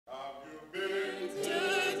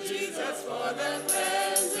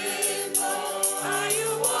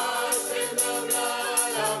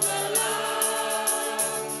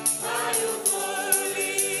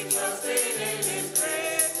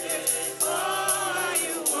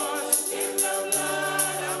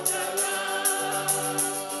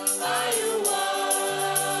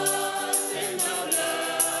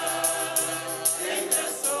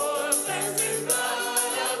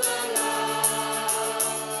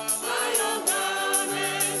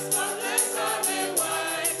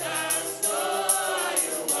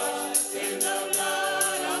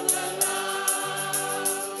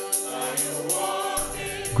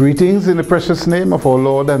Greetings in the precious name of our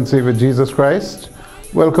Lord and Savior Jesus Christ.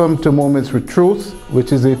 Welcome to Moments with Truth,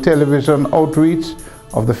 which is a television outreach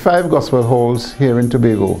of the 5 gospel halls here in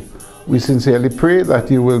Tobago. We sincerely pray that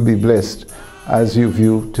you will be blessed as you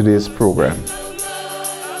view today's program.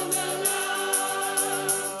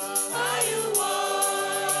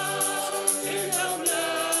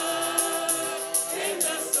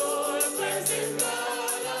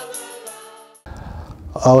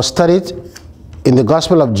 Our study in the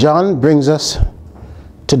Gospel of John brings us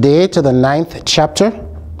today to the 9th chapter,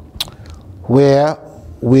 where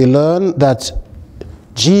we learn that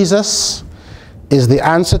Jesus is the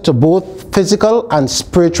answer to both physical and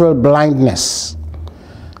spiritual blindness.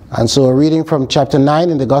 And so we're reading from chapter 9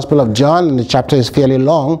 in the Gospel of John, and the chapter is fairly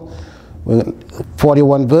long,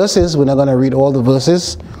 41 verses. We're not going to read all the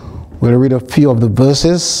verses. We'll read a few of the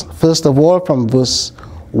verses. First of all, from verse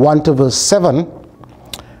 1 to verse 7,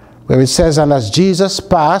 where it says, "And as Jesus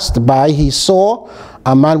passed by, he saw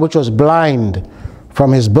a man which was blind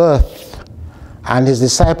from his birth. And his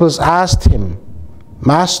disciples asked him,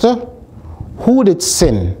 'Master, who did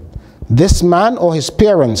sin, this man or his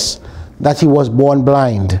parents, that he was born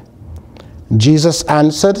blind?' Jesus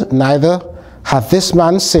answered, 'Neither hath this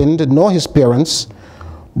man sinned, nor his parents,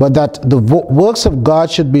 but that the works of God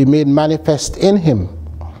should be made manifest in him.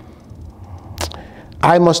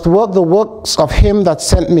 I must work the works of him that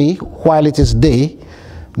sent me while it is day.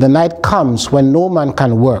 The night comes when no man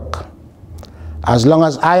can work. As long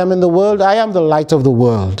as I am in the world, I am the light of the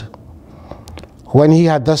world.' When he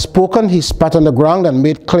had thus spoken, he spat on the ground and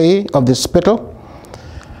made clay of the spittle.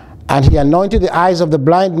 And he anointed the eyes of the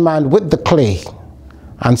blind man with the clay,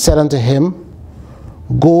 and said unto him,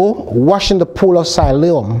 'Go, wash in the pool of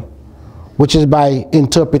Siloam,' which is by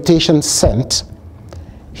interpretation sent.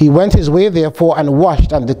 He went his way, therefore, and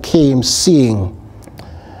washed, and came seeing."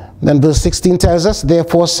 Then verse 16 tells us,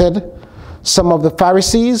 "Therefore said some of the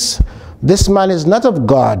Pharisees, This man is not of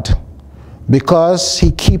God, because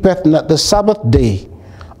he keepeth not the Sabbath day.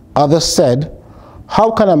 Others said,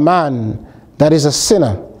 How can a man that is a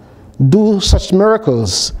sinner do such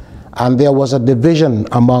miracles?' And there was a division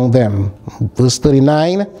among them." Verse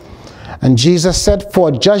 39, "And Jesus said, For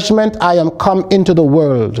judgment I am come into the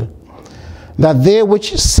world, that they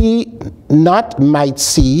which see not might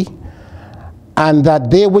see, and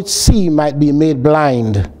that they which see might be made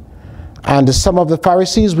blind. And some of the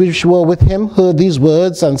Pharisees which were with him heard these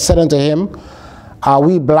words, and said unto him, Are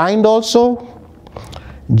we blind also?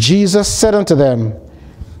 Jesus said unto them,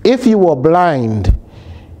 If you were blind,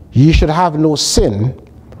 ye should have no sin.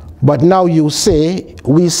 But now you say,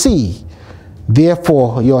 We see.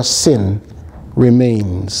 Therefore your sin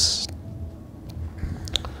remains."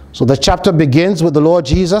 So the chapter begins with the Lord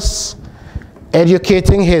Jesus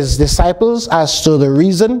educating his disciples as to the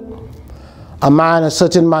reason a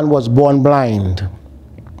certain man was born blind.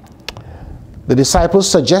 The disciples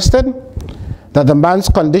suggested that the man's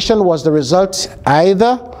condition was the result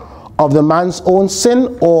either of the man's own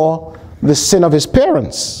sin or the sin of his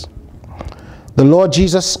parents. The Lord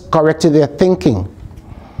Jesus corrected their thinking.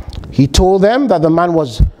 He told them that the man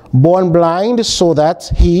was born blind so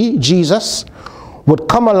that he, Jesus, would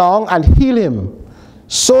come along and heal him,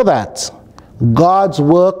 so that God's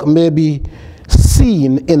work may be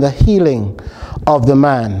seen in the healing of the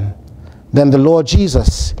man. Then the Lord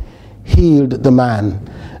Jesus healed the man.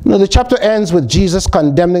 Now, the chapter ends with Jesus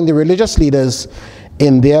condemning the religious leaders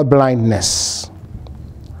in their blindness.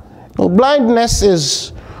 Now, blindness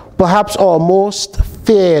is perhaps our most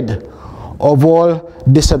feared of all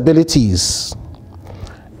disabilities.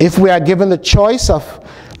 If we are given the choice of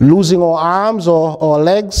losing our arms or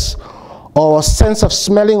legs, or a sense of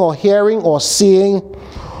smelling or hearing or seeing,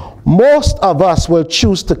 most of us will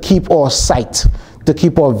choose to keep our sight, to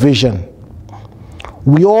keep our vision.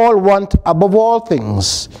 We all want, above all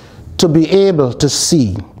things, to be able to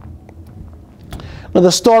see. Now,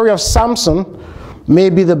 the story of Samson may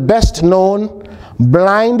be the best known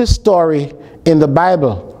blind story in the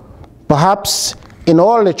Bible, perhaps in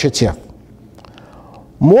all literature.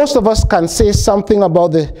 most of us can say something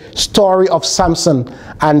about the story of Samson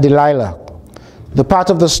and Delilah. The part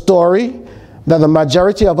of the story that the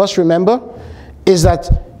majority of us remember is that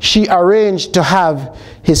she arranged to have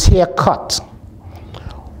his hair cut.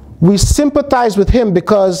 We sympathize with him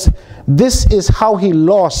because this is how he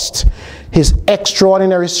lost his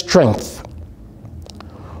extraordinary strength.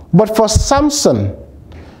 But for Samson,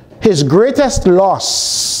 his greatest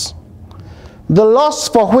loss, the loss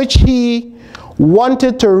for which he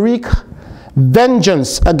wanted to wreak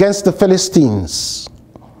vengeance against the Philistines,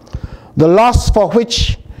 the loss for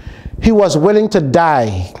which he was willing to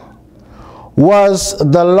die, was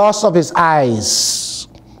the loss of his eyes.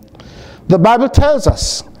 The Bible tells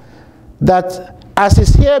us that as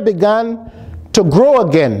his hair began to grow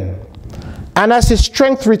again, and as his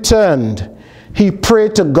strength returned, he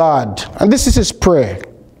prayed to God. And this is his prayer.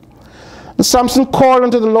 And Samson called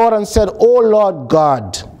unto the Lord and said, O Lord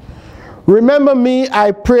God, remember me,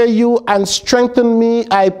 I pray you, and strengthen me,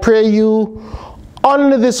 I pray you,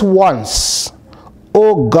 only this once,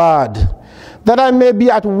 O God, that I may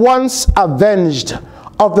be at once avenged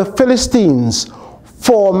of the Philistines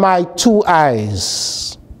for my 2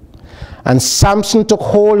 eyes. And Samson took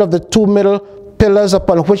hold of the 2 middle pillars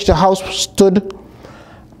upon which the house stood,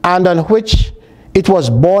 and on which it was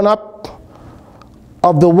borne up,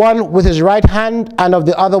 of the one with his right hand and of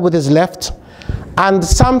the other with his left. And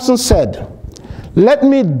Samson said, let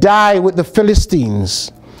me die with the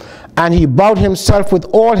Philistines. And he bowed himself with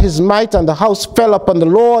all his might, and the house fell upon the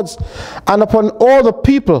lords and upon all the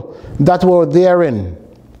people that were therein.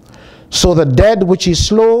 So the dead which he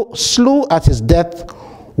slew at his death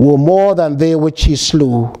were more than they which he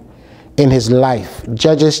slew in his life.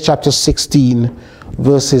 Judges chapter 16,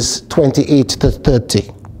 verses 28 to 30.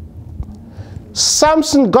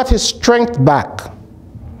 Samson got his strength back.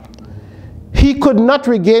 He could not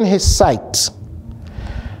regain his sight,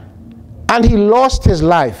 and he lost his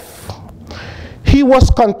life. He was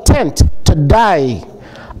content to die,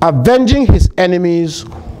 avenging his enemies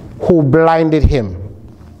who blinded him.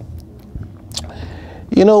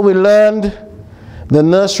 You know, we learned the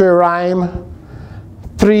nursery rhyme,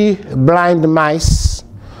 3 blind mice,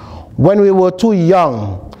 when we were too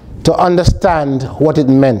young to understand what it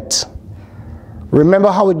meant.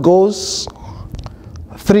 Remember how it goes?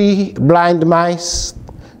 3 blind mice,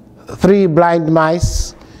 3 blind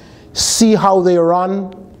mice, see how they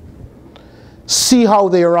run. See how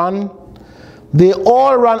they run. They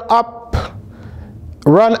all run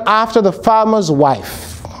after the farmer's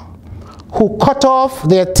wife, who cut off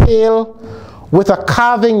their tail with a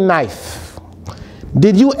carving knife.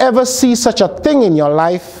 Did you ever see such a thing in your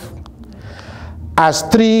life as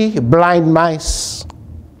 3 blind mice?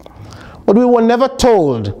 But we were never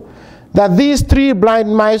told that these 3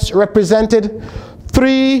 blind mice represented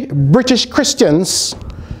 3 British Christians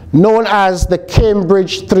known as the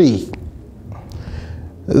Cambridge 3.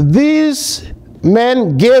 These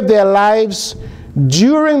men gave their lives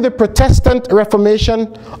during the Protestant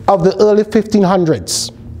Reformation of the early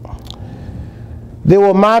 1500s. They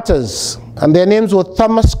were martyrs, and their names were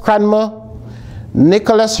Thomas Cranmer,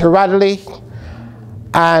 Nicholas Radley,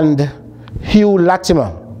 and Hugh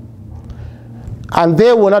Latimer. And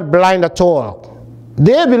they were not blind at all.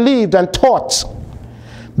 They believed and taught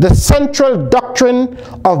the central doctrine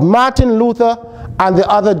of Martin Luther and the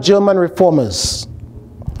other German reformers.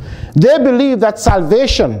 They believe that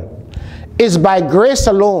salvation is by grace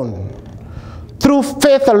alone, through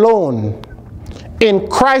faith alone, in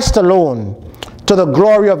Christ alone, to the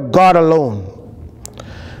glory of God alone.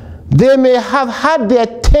 They may have had their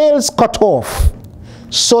tails cut off,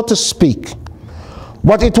 so to speak,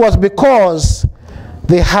 but it was because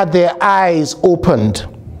they had their eyes opened.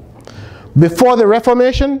 Before the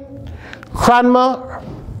Reformation, Cranmer,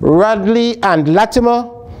 Radley, and Latimer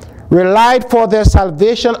relied for their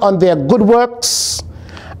salvation on their good works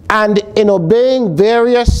and in obeying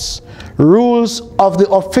various rules of the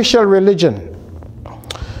official religion.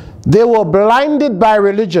 They were blinded by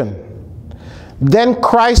religion. Then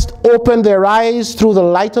Christ opened their eyes through the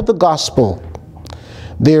light of the gospel.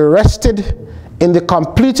 They rested in the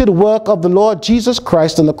completed work of the Lord Jesus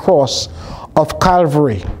Christ on the cross of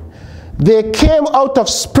Calvary. They came out of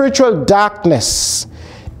spiritual darkness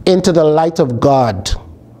into the light of God.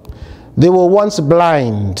 They were once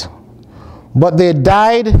blind, but they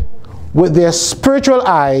died with their spiritual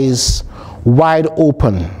eyes wide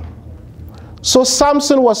open. So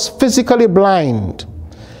Samson was physically blind.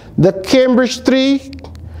 The Cambridge 3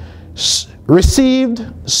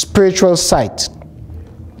 received spiritual sight.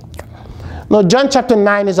 Now, John chapter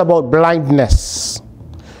 9 is about blindness.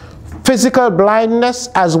 Physical blindness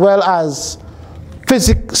as well as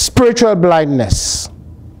spiritual blindness.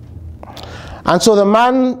 And so the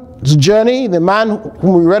man's journey, the man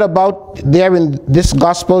whom we read about there in this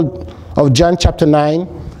Gospel of John chapter 9,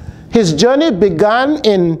 his journey began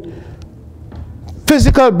in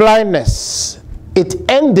physical blindness. It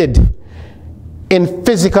ended in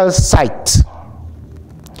physical sight.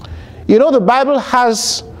 You know, the Bible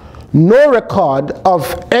has no record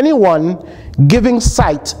of anyone giving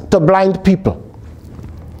sight to blind people.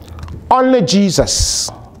 Only Jesus.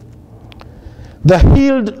 The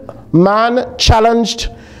healed man challenged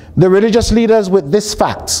the religious leaders with this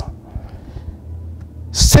fact.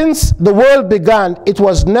 Since the world began, it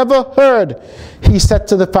was never heard, he said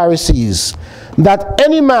to the Pharisees, that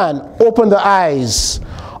any man opened the eyes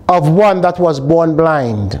of one that was born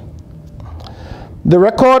blind. The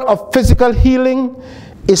record of physical healing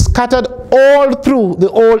is scattered all through the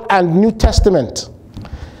Old and New Testament.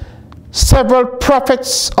 Several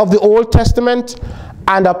prophets of the Old Testament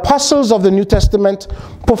and apostles of the New Testament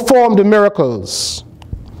performed miracles.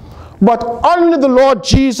 But only the Lord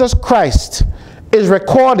Jesus Christ is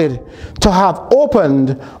recorded to have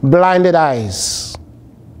opened blinded eyes.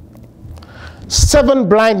 7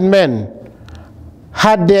 blind men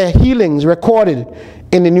had their healings recorded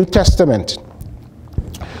in the New Testament.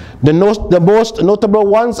 The most notable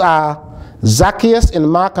ones are Zacchaeus in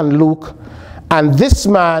Mark and Luke, and this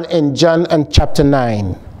man in John and chapter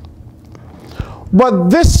 9. But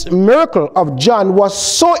this miracle of John was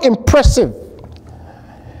so impressive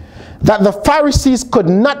that the Pharisees could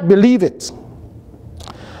not believe it.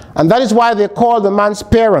 And that is why they called the man's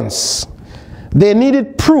parents. They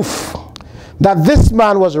needed proof that this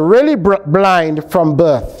man was really blind from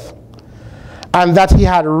birth and that he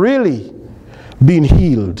had really been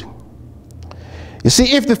healed. You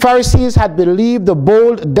see, if the Pharisees had believed the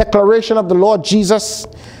bold declaration of the Lord Jesus,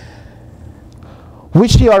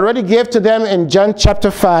 which he already gave to them in John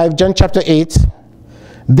chapter 5, John chapter 8,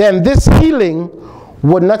 then this healing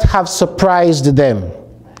would not have surprised them.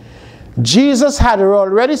 Jesus had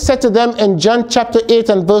already said to them in John chapter 8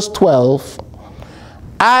 and verse 12,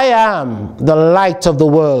 I am the light of the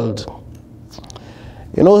world.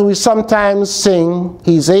 You know, we sometimes sing,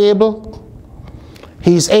 He's able,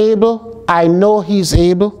 He's able, I know He's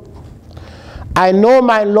able. I know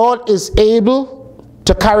my Lord is able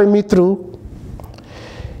to carry me through.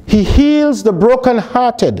 He heals the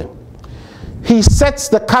brokenhearted. He sets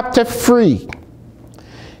the captive free.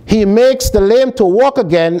 He makes the lame to walk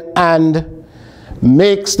again and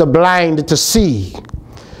makes the blind to see.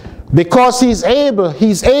 Because He's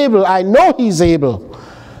able, I know He's able.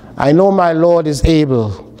 I know my Lord is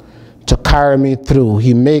able to carry me through.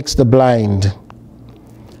 He makes the blind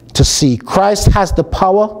to see. Christ has the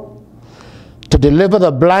power to deliver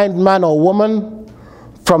the blind man or woman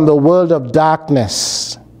from the world of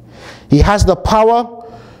darkness. He has the power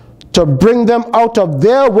to bring them out of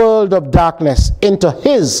their world of darkness into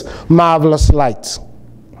His marvelous light.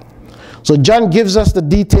 So John gives us the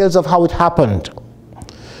details of how it happened.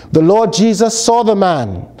 The Lord Jesus saw the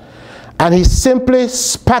man, and He simply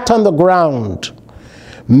spat on the ground,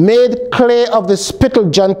 made clay of the spittle,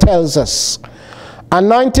 John tells us,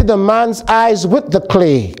 anointed the man's eyes with the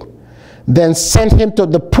clay, then sent him to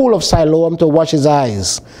the pool of Siloam to wash his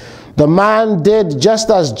eyes. The man did just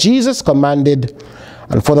as Jesus commanded,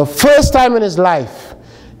 and for the first time in his life,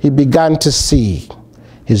 he began to see.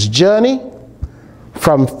 His journey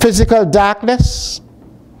from physical darkness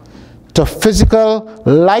to physical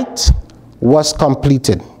light was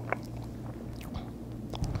completed.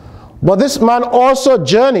 But this man also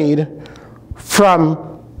journeyed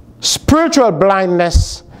from spiritual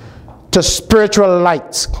blindness to spiritual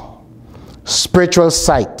light, spiritual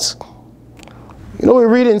sight. You know, we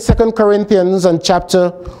read in 2 Corinthians and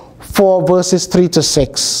chapter 4 verses 3 to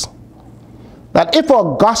 6 that if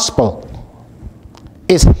our gospel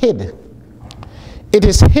is hid, it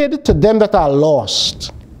is hid to them that are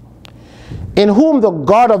lost, in whom the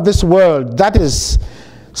God of this world, that is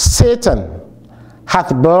Satan,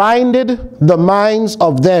 hath blinded the minds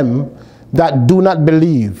of them that do not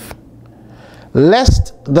believe,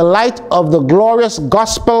 lest the light of the glorious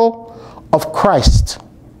gospel of Christ,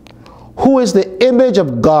 who is the image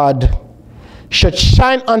of God, should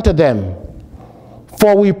shine unto them.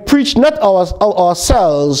 For we preach not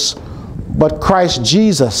ourselves, but Christ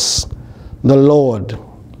Jesus the Lord.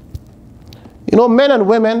 You know, men and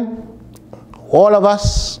women, all of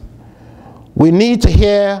us, we need to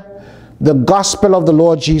hear the gospel of the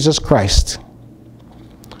Lord Jesus Christ.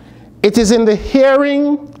 It is in the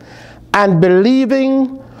hearing and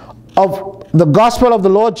believing of the gospel of the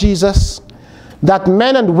Lord Jesus that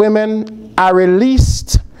men and women are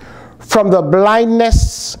released from the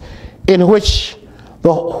blindness in which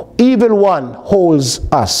The evil one holds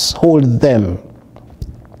them.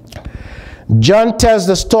 John tells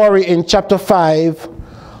the story in chapter 5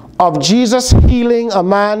 of Jesus healing a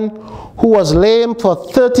man who was lame for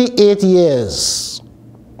 38 years.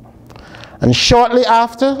 And shortly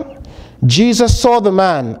after, Jesus saw the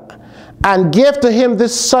man and gave to him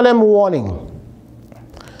this solemn warning: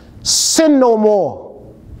 sin no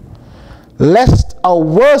more, lest a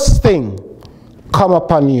worse thing come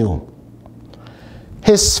upon you.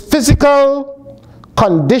 His physical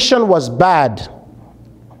condition was bad,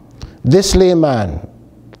 this lame man,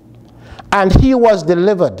 and he was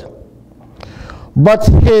delivered. But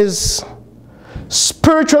his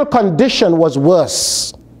spiritual condition was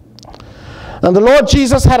worse. And the Lord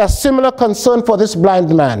Jesus had a similar concern for this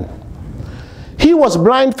blind man. He was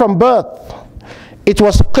blind from birth. It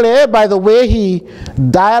was clear by the way he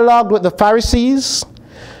dialogued with the Pharisees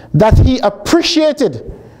that he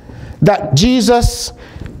appreciated that Jesus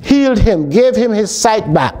healed him, gave him his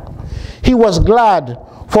sight back. He was glad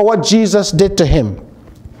for what Jesus did to him.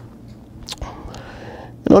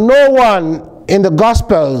 You know, no one in the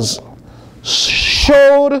Gospels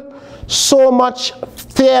showed so much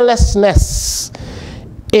fearlessness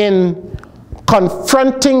in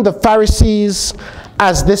confronting the Pharisees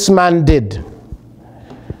as this man did.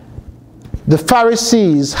 The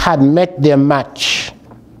Pharisees had met their match.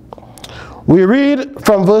 We read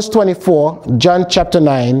from verse 24, John chapter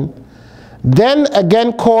 9, "Then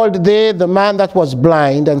again called they the man that was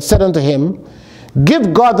blind, and said unto him,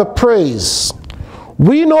 Give God the praise.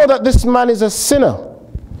 We know that this man is a sinner.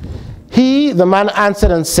 He," the man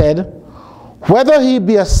answered and said, "Whether he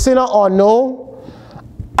be a sinner or no,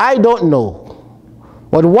 I don't know.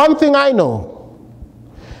 But one thing I know,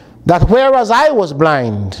 that whereas I was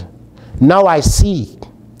blind, now I see."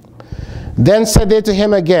 Then said they to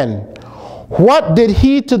him again, "What did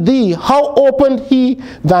he to thee? How opened he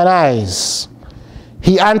thine eyes?"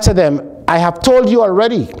 He answered them, "I have told you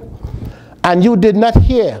already, and you did not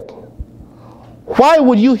hear. Why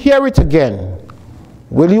would you hear it again?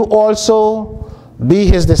 Will you also be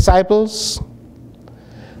his disciples?"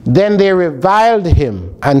 Then they reviled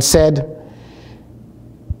him and said,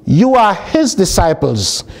 "You are his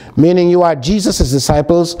disciples," meaning you are Jesus'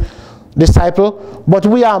 disciple, "but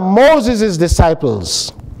we are Moses'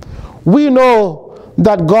 disciples. We know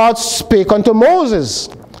that God spake unto Moses.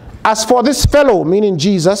 As for this fellow," meaning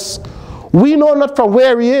Jesus, "we know not from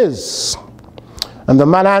where he is." And the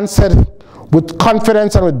man answered with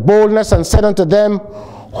confidence and with boldness and said unto them,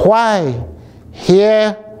 "Why,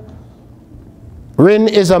 herein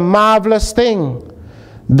is a marvelous thing,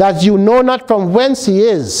 that you know not from whence he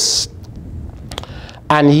is,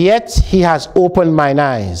 and yet he has opened mine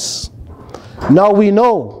eyes. Now we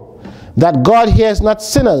know that God hears not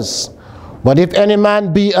sinners, but if any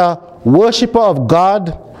man be a worshipper of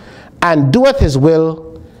God, and doeth his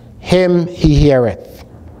will, him he heareth.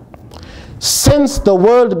 Since the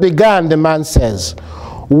world began," the man says,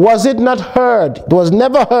 "was it not heard, it was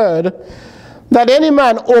never heard, that any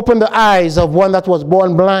man opened the eyes of one that was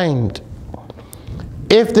born blind?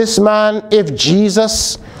 If this man, if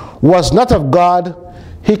Jesus, was not of God,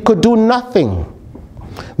 he could do nothing."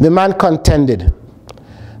 The man contended.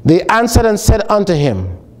 They answered and said unto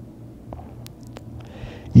him,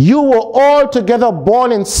 "You were altogether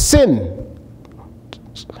born in sin,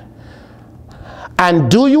 and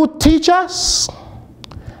do you teach us?"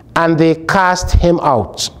 And they cast him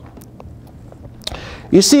out.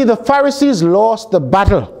 You see, the Pharisees lost the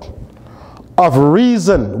battle of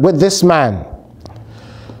reason with this man.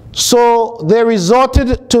 So they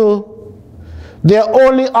resorted to their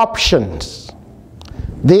only options.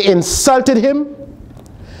 They insulted him,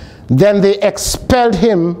 then they expelled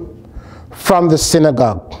him from the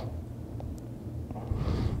synagogue.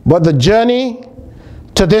 But the journey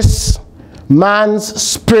to this man's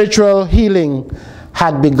spiritual healing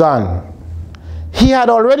had begun. He had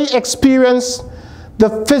already experienced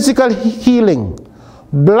the physical healing.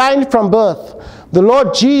 Blind from birth, the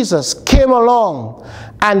Lord Jesus came along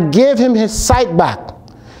and gave him his sight back.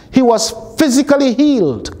 He was physically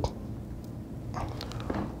healed.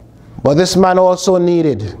 But this man also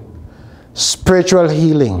needed spiritual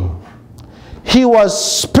healing. He was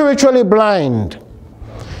spiritually blind.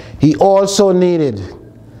 He also needed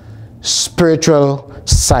spiritual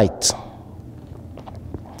sight.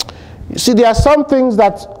 You see, there are some things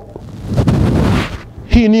that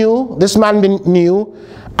he knew, this man knew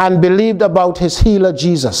and believed about his healer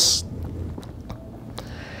Jesus.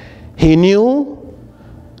 He knew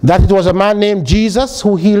that it was a man named Jesus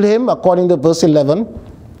who healed him, according to verse 11.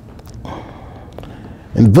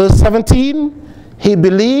 In verse 17, he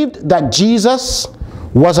believed that Jesus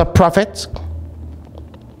was a prophet.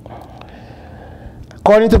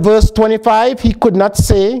 According to verse 25, he could not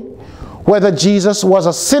say whether Jesus was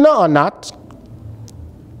a sinner or not.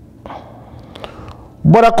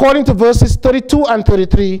 But according to verses 32 and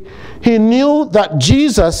 33, he knew that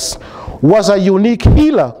Jesus was a unique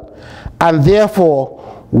healer and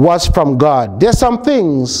therefore was from God. There's some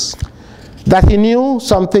things that he knew,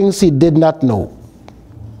 some things he did not know.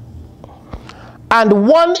 And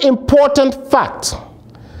one important fact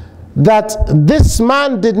that this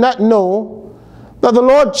man did not know, that the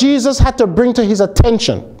Lord Jesus had to bring to his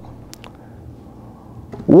attention,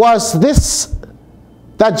 was this,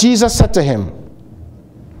 that Jesus said to him.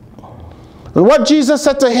 And what Jesus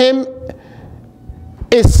said to him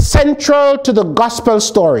is central to the gospel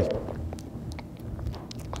story.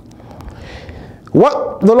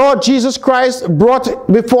 What the Lord Jesus Christ brought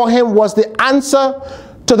before him was the answer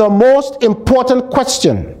to the most important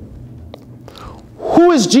question.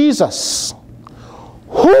 Who is Jesus?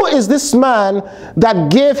 Who is this man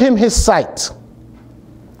that gave him his sight?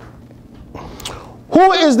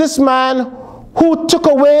 Who is this man who took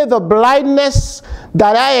away the blindness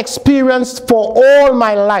that I experienced for all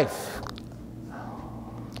my life?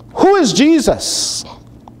 Who is Jesus?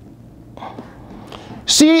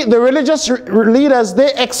 See, the religious leaders,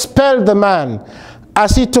 they expelled the man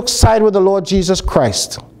as he took side with the Lord Jesus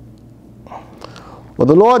Christ. But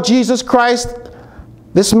the Lord Jesus Christ,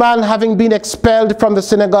 this man having been expelled from the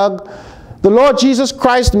synagogue, the Lord Jesus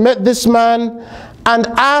Christ met this man and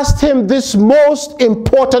asked him this most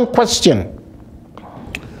important question.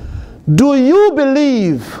 Do you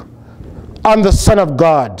believe on the Son of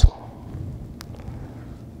God?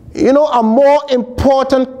 You know, a more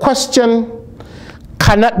important question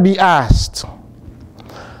cannot be asked.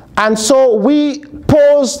 And so we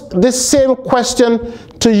pose this same question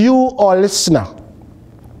to you, our listener.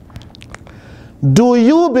 Do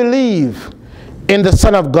you believe in the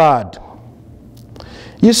Son of God?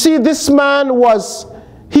 You see, this man was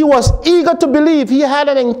eager to believe. He had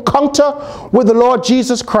an encounter with the Lord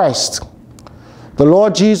Jesus Christ. The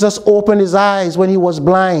Lord Jesus opened his eyes when he was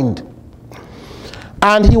blind.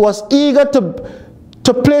 And he was eager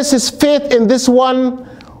to place his faith in this one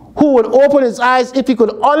who would open his eyes if he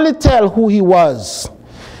could only tell who he was.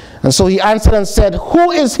 And so he answered and said,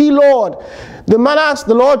 "Who is he, Lord?" The man asked,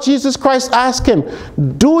 the Lord Jesus Christ asked him,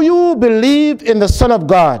 "Do you believe in the Son of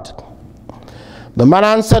God?" The man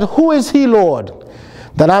answered, "Who is he, Lord,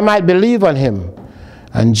 that I might believe on him?"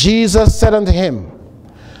 And Jesus said unto him,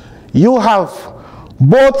 "You have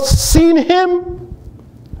both seen him."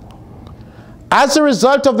 As a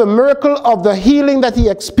result of the miracle of the healing that he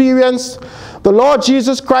experienced, the Lord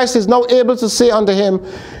Jesus Christ is now able to say unto him,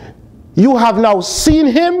 "You have now seen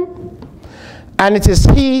him, and it is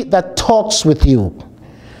he that talks with you."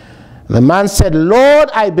 The man said, "Lord,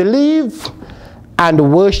 I believe,"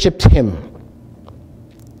 and worshipped him.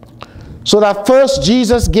 So that first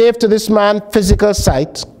Jesus gave to this man physical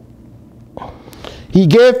sight. He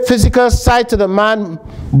gave physical sight to the man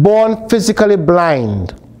born physically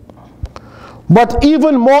blind. But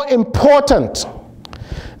even more important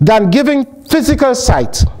than giving physical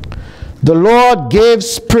sight, the Lord gave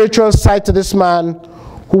spiritual sight to this man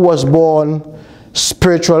who was born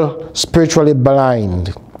spiritually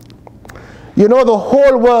blind. You know, the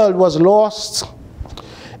whole world was lost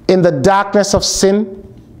in the darkness of sin,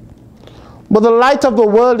 but the light of the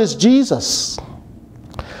world is Jesus.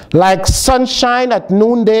 Like sunshine at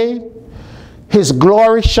noonday, his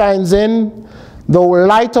glory shines in. The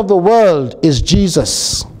light of the world is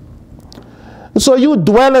Jesus. So you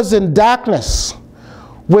dwellers in darkness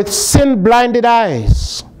with sin-blinded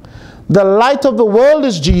eyes, the light of the world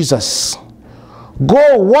is Jesus.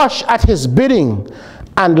 Go wash at his bidding,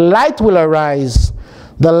 and light will arise.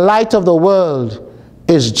 The light of the world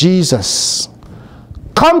is Jesus.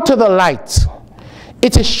 Come to the light.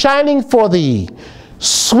 It is shining for thee.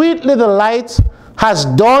 Sweetly the light has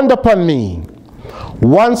dawned upon me.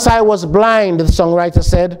 Once I was blind, the songwriter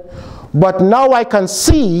said, but now I can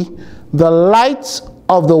see. The light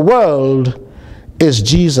of the world is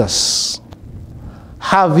Jesus.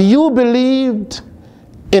 Have you believed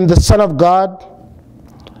in the Son of God?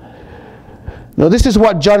 Now, this is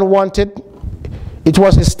what John wanted. It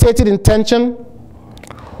was his stated intention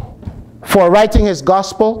for writing his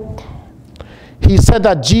gospel. He said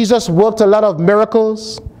that Jesus worked a lot of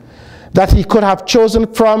miracles that he could have chosen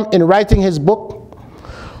from in writing his book,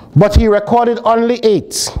 but he recorded only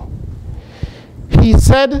 8. He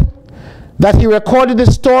said that he recorded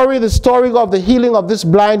the story of the healing of this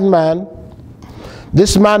blind man,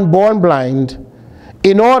 this man born blind,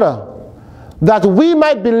 in order that we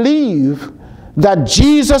might believe that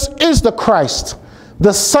Jesus is the Christ,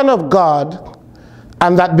 the Son of God,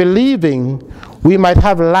 and that believing we might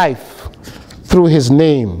have life through his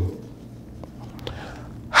name.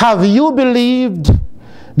 Have you believed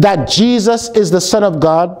that Jesus is the Son of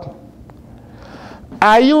God?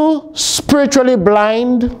 Are you spiritually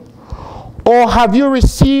blind, or have you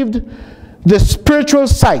received the spiritual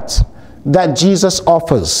sight that Jesus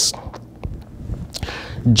offers?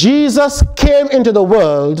 Jesus came into the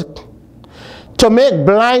world to make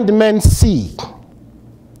blind men see,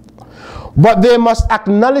 but they must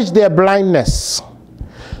acknowledge their blindness.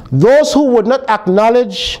 Those who would not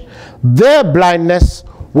acknowledge their blindness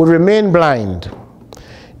would remain blind.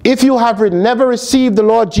 If you have never received the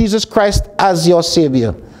Lord Jesus Christ as your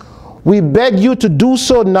Savior, we beg you to do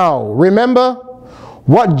so now. Remember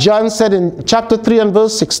what John said in chapter 3 and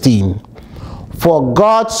verse 16. For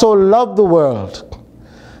God so loved the world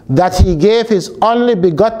that he gave his only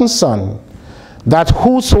begotten Son, that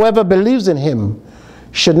whosoever believes in him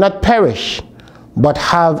should not perish, but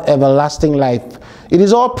have everlasting life. It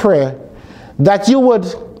is our prayer that you would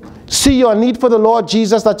see your need for the Lord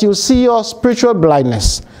Jesus, that you'll see your spiritual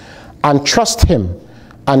blindness and trust him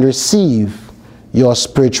and receive your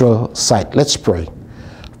spiritual sight. Let's pray.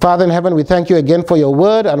 Father in heaven, we thank you again for your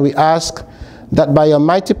word, and we ask that by your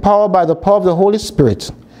mighty power, by the power of the Holy Spirit,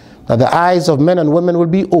 that the eyes of men and women will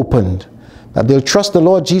be opened, that they'll trust the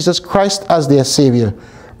Lord Jesus Christ as their Savior,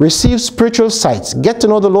 receive spiritual sights, get to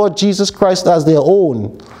know the Lord Jesus Christ as their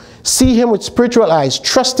own, see him with spiritual eyes,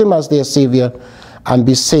 trust him as their Savior, and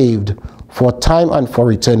be saved for time and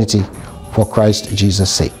for eternity, for Christ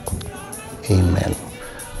Jesus' sake. Amen.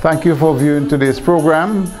 Thank you for viewing today's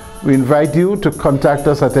program. We invite you to contact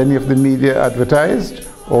us at any of the media advertised,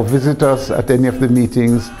 or visit us at any of the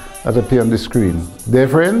meetings that appear on the screen. Dear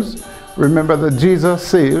friends, remember that Jesus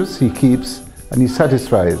saves, he keeps, and he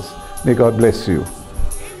satisfies. May God bless you.